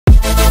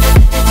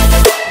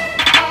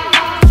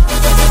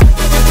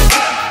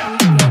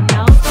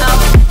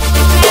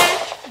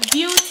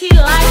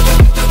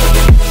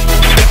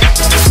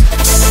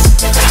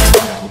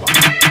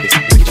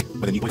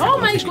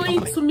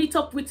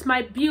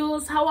my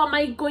bills? How am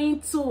I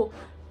going to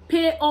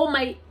pay all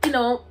my,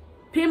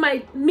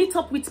 meet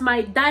up with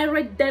my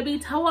direct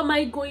debit? How am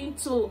I going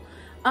to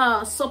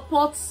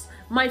support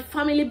my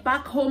family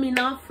back home in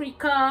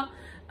Africa?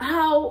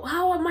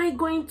 How am I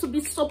going to be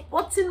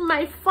supporting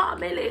my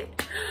family?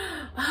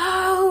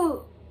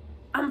 Oh,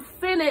 I'm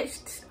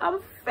finished. I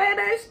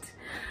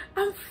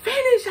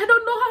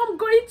don't know how I'm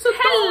going to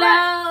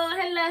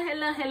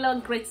hello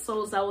great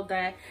souls out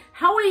there.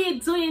 How are you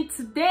doing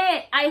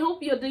today? I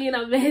hope you're doing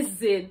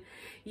amazing.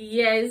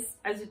 Yes,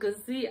 as you can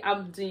see,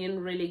 I'm doing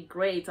really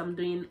great. I'm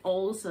doing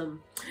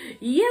awesome.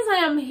 Yes,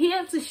 I am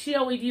here to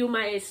share with you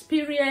my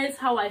experience,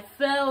 how I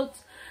felt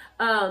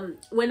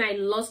when I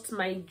lost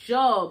my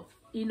job.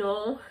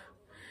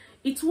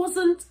 It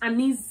wasn't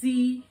an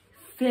easy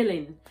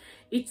feeling.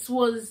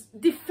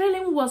 The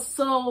feeling was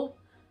so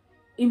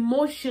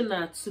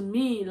emotional to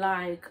me,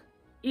 like,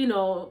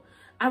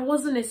 I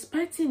wasn't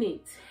expecting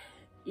it,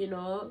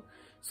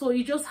 so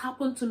it just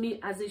happened to me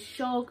as a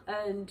shock,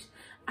 and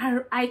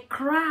I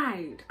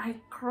cried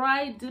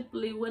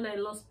deeply when I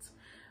lost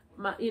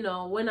my,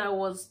 when I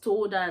was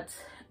told that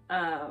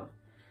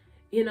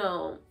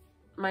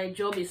my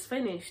job is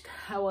finished.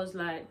 I was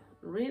like,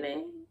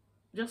 really?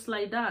 Just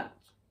like that?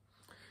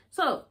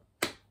 So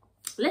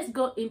let's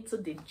go into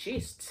the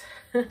gist.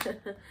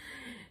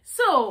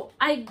 So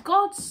I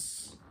got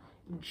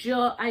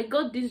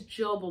this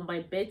job on my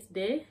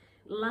birthday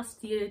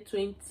last year,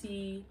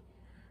 28th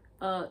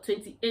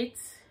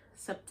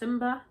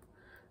September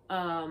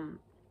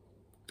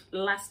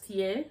last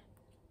year.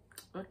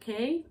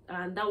 Okay,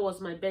 and that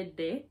was my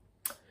birthday,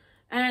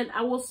 and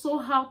I was so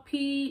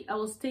happy. I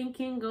was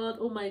thinking, God,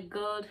 oh my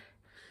God,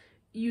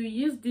 you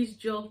used this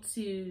job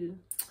to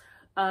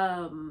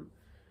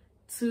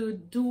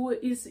do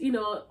is,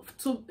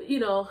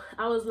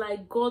 I was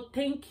like, God,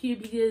 thank you,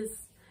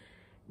 because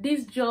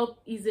this job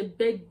is a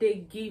birthday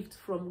gift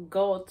from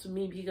God to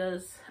me,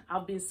 because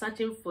I've been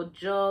searching for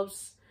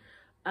jobs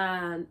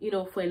and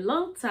for a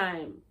long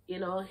time,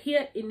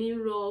 here in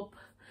Europe,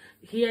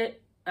 here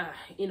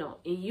in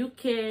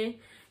UK,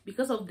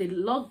 because of the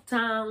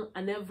lockdown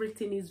and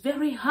everything. Is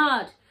very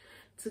hard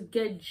to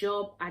get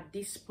job at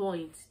this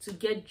point, to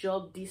get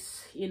job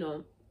this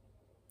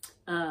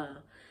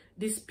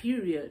this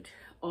period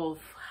of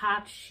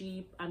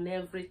hardship and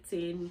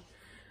everything.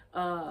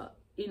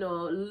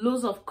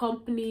 Loads of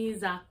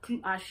companies are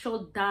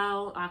shut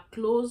down, are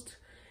closed,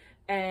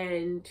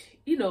 and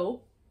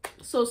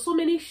so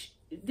many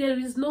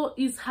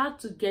it's hard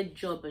to get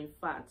job, in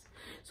fact.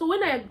 So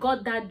when I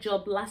got that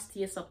job last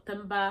year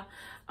September,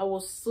 I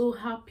was so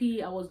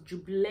happy. I was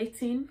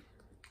jubilating,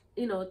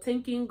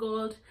 thanking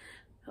God.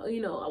 I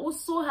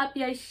was so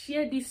happy. I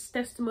shared this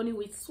testimony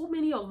with so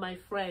many of my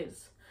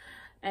friends,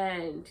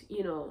 and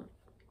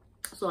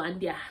so,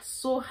 and they are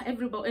so,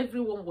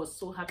 everyone was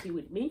so happy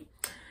with me.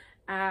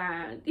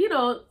 And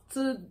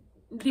to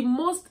the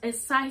most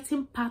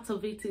exciting part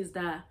of it is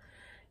that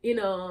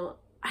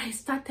I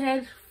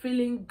started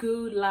feeling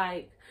good.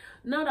 Like,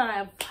 now that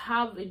I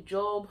have a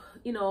job,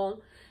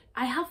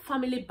 I have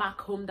family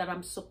back home that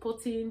I'm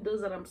supporting,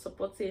 those that I'm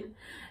supporting,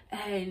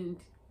 and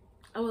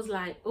I was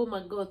like, oh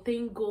my God,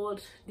 thank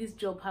God this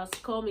job has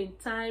come in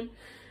time.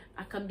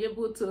 I can be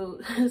able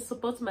to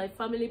support my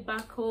family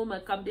back home. I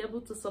can be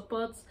able to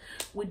support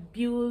with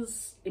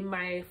bills in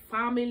my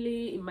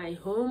family, in my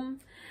home.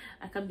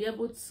 I can be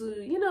able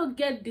to,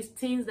 get these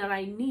things that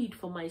I need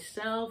for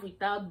myself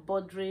without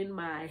bothering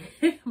my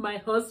my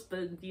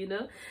husband.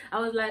 I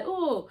was like,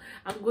 oh,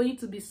 I'm going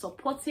to be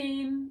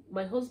supporting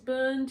my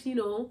husband,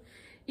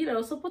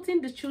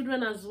 supporting the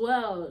children as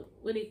well,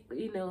 when it,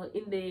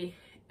 in the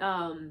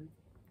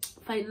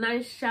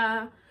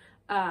financial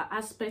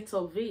aspect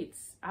of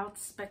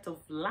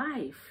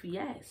life.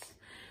 Yes.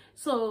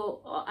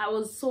 So I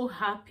was so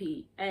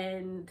happy,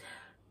 and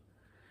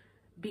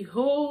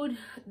behold,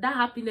 that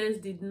happiness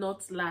did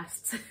not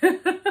last.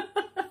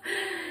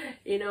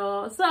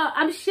 So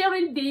I'm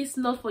sharing this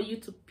not for you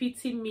to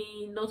pity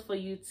me, not for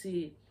you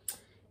to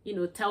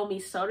tell me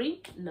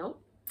sorry. No,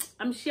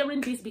 I'm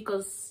sharing this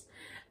because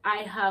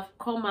I have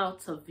come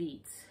out of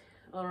it.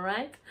 All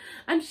right,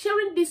 I'm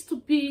sharing this to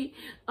be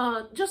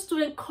just to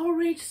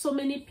encourage so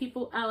many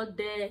people out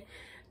there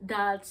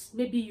that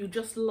maybe you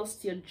just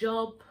lost your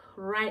job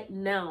right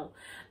now,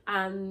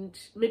 and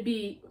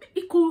maybe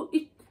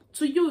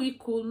to you it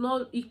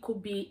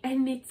could be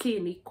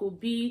anything. It could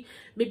be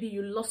maybe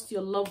you lost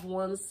your loved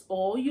ones,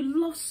 or you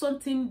lost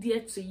something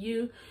dear to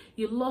you.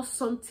 You lost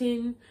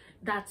something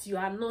that you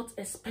are not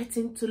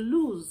expecting to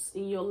lose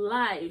in your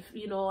life.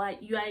 You are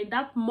in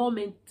that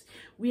moment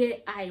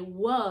where I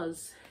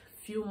was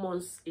few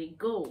months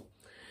ago.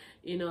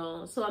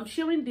 So I'm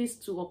sharing this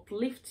to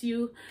uplift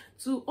you,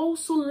 to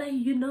also let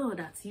you know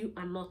that you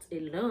are not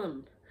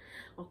alone.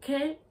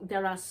 Okay,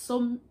 there are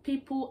some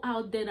people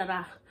out there that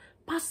are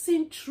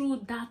passing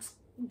through that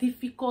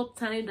difficult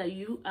time that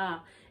you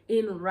are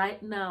in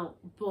right now,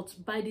 but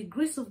by the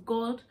grace of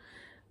God,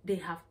 they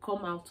have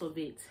come out of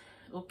it.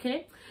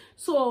 Okay,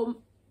 so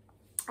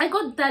I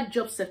got that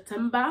job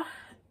September,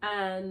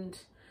 and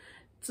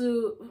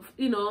to,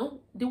 you know,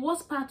 the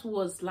worst part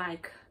was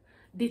like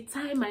the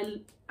time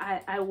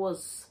I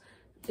was,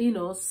 you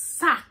know,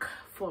 sacked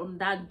from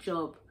that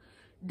job,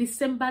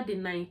 December the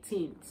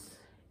 19th.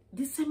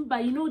 December,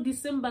 you know,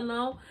 December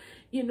now,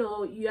 you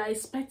know, you are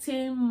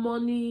expecting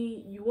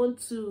money, you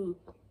want to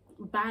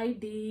buy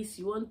this,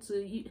 you want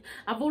to,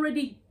 I've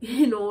already,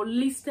 you know,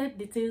 listed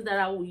the things that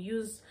I will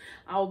use,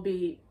 I'll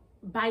be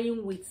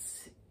buying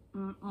with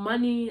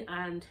money,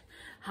 and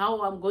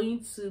how I'm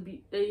going to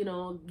be, you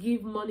know,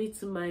 give money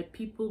to my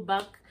people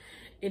back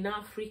in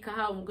Africa,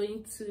 how I'm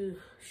going to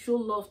show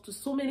love to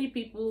so many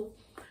people,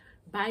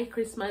 buy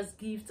Christmas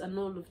gifts and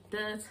all of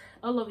that.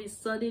 All of a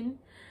sudden,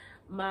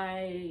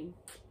 my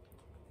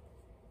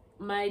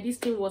this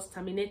thing was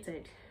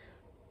terminated.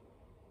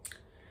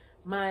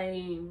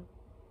 My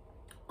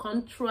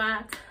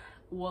contract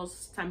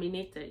was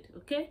terminated.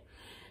 Okay,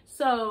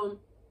 so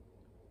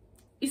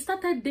it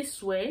started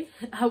this way.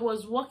 I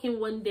was working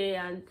one day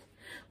and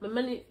my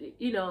money,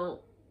 you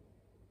know,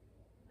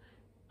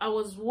 I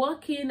was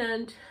working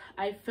and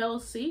I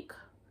fell sick.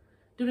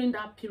 During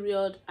that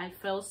period, I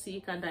fell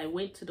sick and I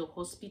went to the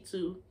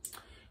hospital.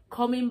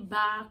 Coming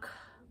back,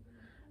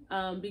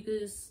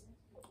 because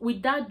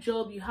with that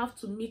job, you have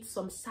to meet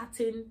some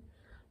certain,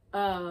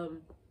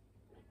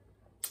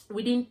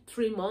 within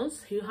 3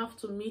 months, you have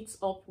to meet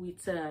up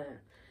with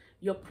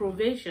your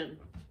probation,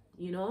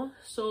 you know.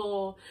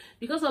 So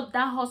because of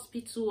that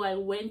hospital I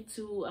went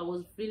to, I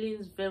was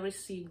feeling very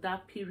sick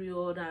that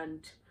period,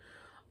 and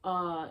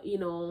you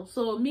know,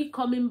 so me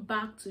coming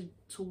back to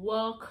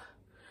work,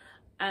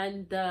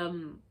 and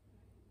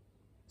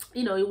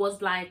you know, it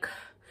was like,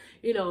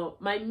 you know,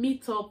 my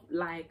meetup,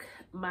 like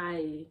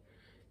my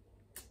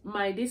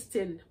this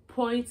thing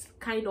points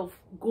kind of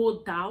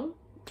go down.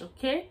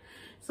 Okay,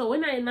 so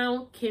when I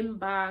now came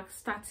back,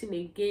 starting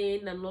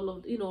again and all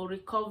of, you know,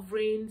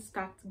 recovering,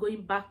 start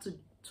going back to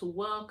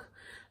work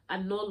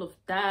and all of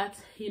that,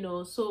 you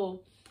know,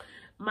 so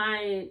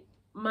my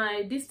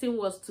this thing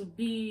was to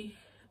be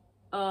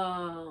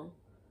 70%.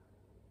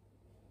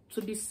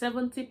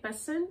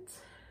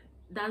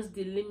 That's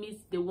the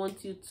limit they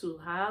want you to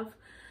have.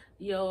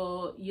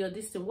 Your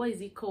this thing, what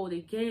is it called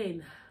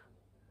again?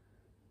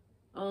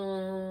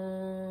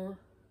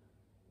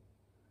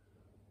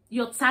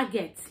 Your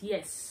target.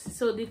 Yes,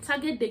 so the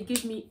target they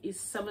give me is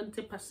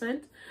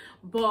 70%,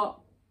 but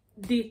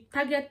the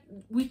target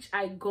which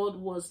I got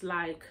was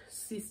like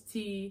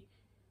 60,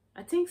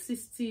 I think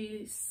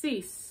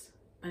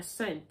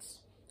 66%.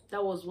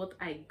 That was what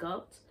I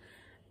got.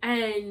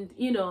 And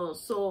you know,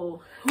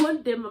 so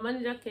one day my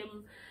manager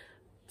came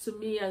to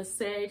me and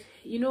said,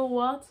 you know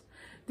what,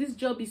 this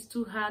job is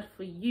too hard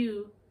for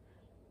you.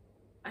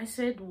 I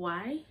said,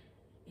 why?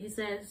 He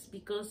says,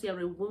 because you're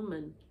a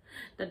woman,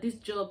 that this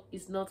job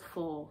is not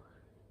for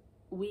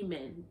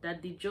women,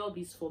 that the job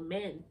is for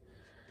men.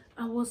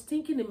 I was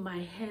thinking in my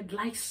head,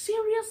 like,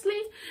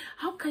 seriously,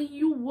 how can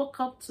you walk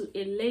up to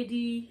a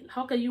lady,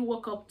 how can you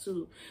walk up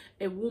to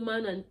a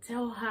woman and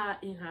tell her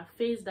in her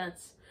face that,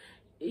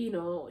 you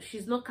know,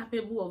 she's not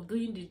capable of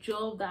doing the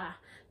job, that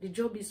the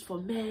job is for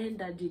men,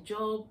 that the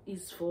job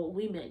is for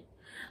women?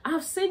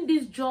 I've seen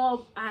this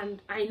job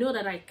and I know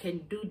that I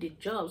can do the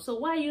job. So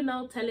why are you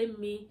now telling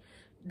me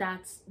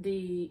that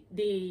the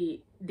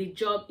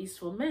job is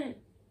for men?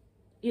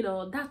 You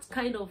know, that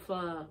kind of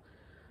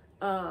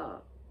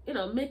you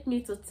know, make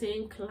me to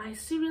think, like,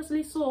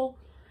 seriously. So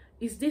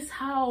is this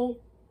how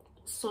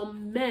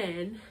some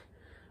men,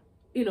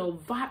 you know,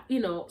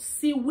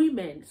 see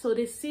women? So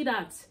they see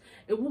that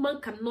a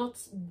woman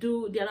cannot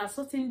do, there are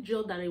certain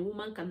jobs that a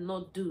woman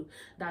cannot do,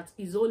 that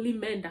is only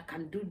men that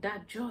can do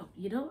that job,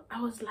 you know.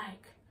 I was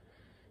like,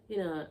 you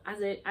know,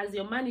 as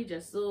your manager,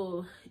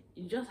 so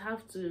you just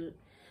have to,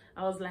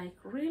 I was like,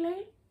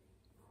 really?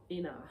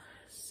 You know,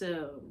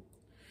 so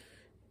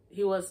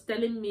he was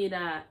telling me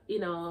that, you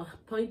know,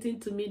 pointing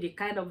to me the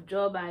kind of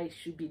job I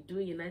should be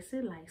doing. I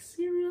said, like,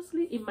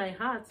 seriously? In my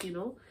heart, you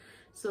know.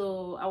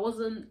 So I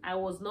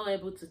was not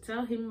able to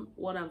tell him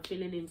what I'm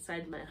feeling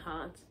inside my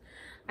heart.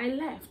 I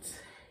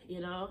left, you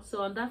know.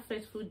 So on that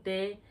fateful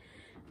day,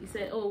 he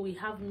said, oh, we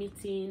have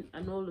meeting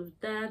and all of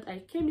that. I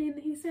came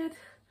in, he said,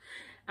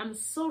 I'm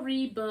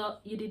sorry, but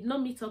you did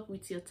not meet up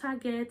with your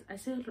target. I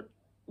said,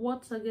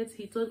 what target?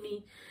 He told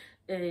me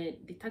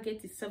the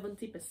target is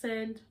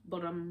 70%,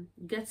 but I'm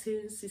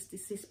getting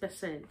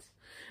 66%.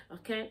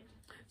 Okay,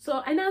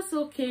 so I now said,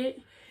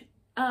 okay,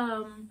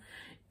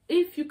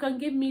 if you can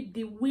give me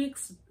the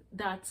weeks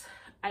that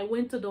I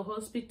went to the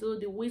hospital,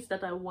 the weeks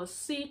that I was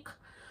sick,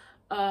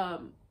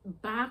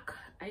 back,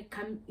 I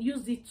can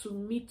use it to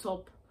meet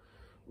up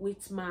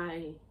with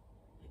my,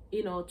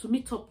 you know, to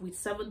meet up with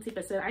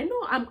 70%. I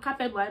know I'm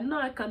capable, I know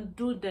I can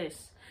do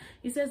this.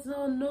 He says,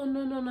 no,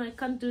 I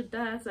can't do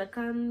that. I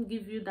can't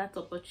give you that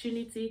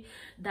opportunity.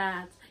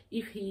 That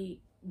if he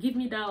give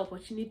me that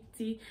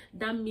opportunity,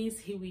 that means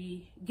he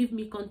will give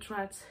me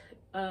contracts,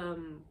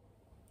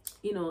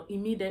 you know,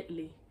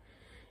 immediately,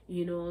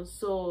 you know.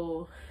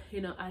 So, you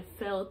know, I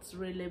felt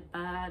really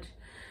bad.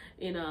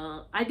 You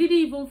know, I didn't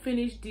even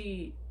finish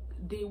the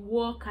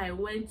work I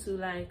went to.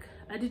 Like,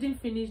 I didn't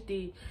finish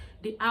the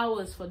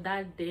hours for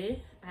that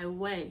day. I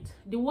went.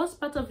 The worst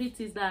part of it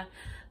is that,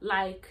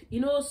 like, you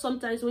know,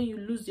 sometimes when you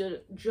lose your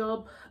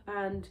job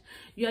and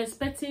you're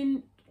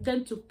expecting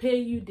them to pay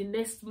you the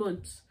next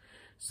month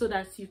so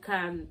that you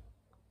can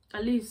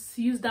at least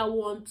use that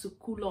one to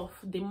cool off,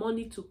 the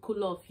money to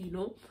cool off, you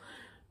know.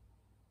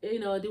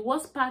 The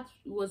worst part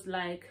was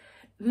like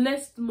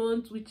next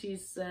month, which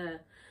is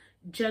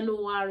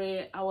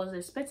January. I was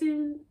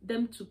expecting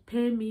them to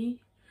pay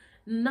me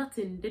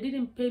nothing. They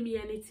didn't pay me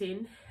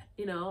anything.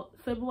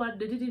 February,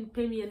 they didn't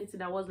pay me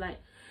anything. I was like,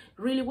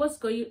 really,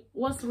 what's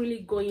really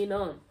going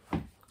on?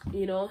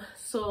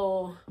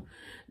 So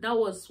that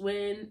was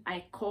when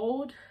I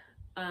called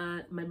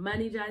my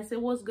manager. I said,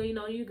 what's going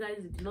on? You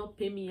guys did not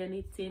pay me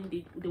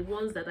anything, the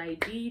ones that I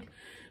did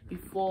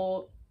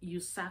before you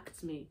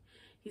sacked me.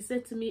 He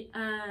said to me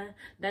that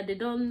I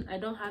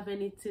don't have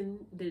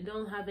anything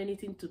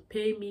to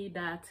pay me,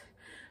 that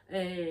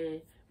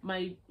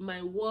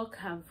my work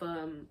have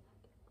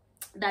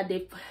that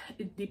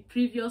the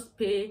previous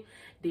pay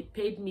they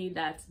paid me,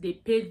 that they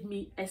paid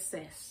me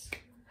excess.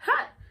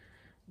 Ha!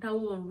 That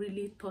one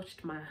really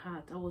touched my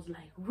heart. I was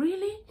like,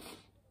 really?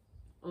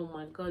 Oh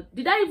my God,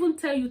 did I even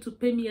tell you to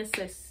pay me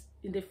excess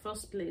in the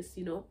first place?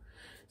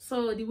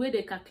 So the way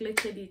they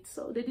calculated it,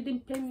 so they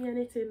didn't pay me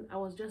anything. I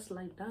was just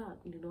like that.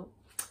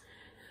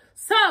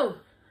 So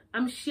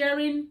I'm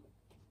sharing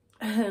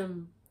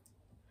I'm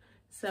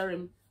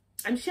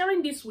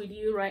sharing this with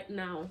you right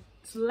now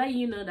to let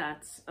you know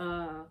that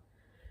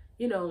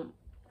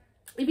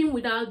even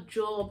without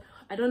job,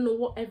 I don't know,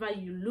 whatever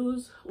you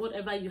lose,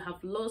 whatever you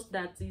have lost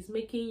that is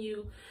making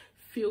you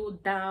feel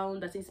down,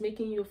 that is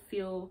making you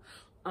feel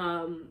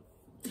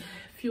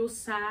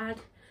sad,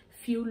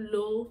 feel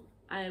low,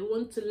 I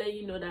want to let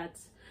you know that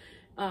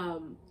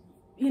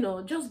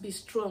just be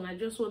strong. I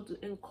just want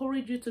to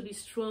encourage you to be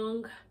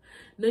strong,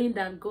 knowing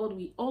that God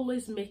will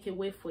always make a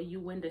way for you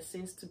when there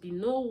seems to be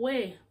no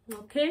way.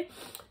 Okay,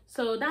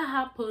 so that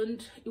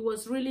happened. It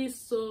was really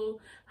so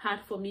hard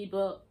for me,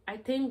 but I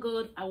thank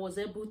God I was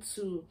able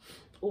to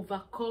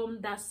overcome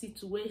that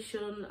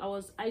situation.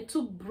 I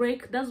took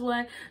break. That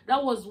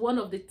was one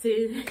of the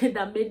things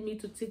that made me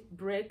to take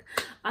break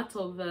out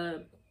of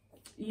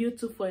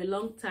YouTube for a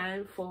long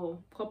time, for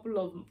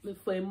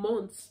a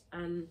month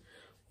and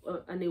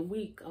a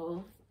week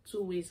or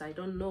 2 weeks, I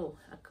don't know.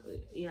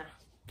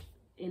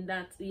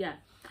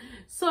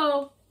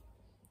 So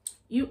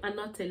you are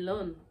not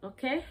alone.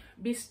 Okay,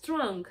 be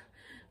strong.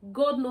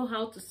 God knows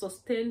how to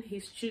sustain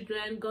his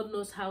children. God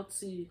knows how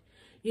to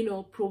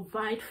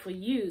provide for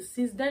you.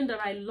 Since then that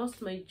I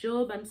lost my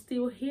job, I'm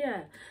still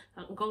here.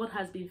 God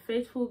has been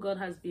faithful. God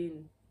has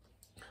been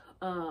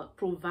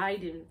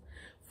providing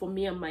for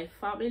me and my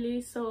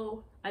family.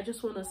 So I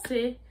just want to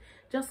say,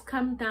 just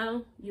calm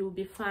down, you'll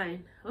be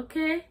fine.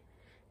 Okay,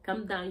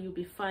 calm down, you'll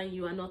be fine.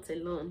 You are not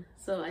alone.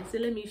 So I say,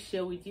 let me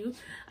share with you.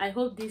 I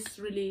hope this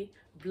really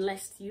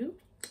blessed you,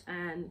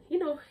 and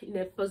in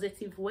a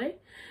positive way.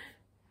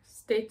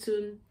 Stay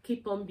tuned,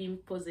 keep on being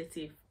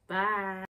positive. Bye.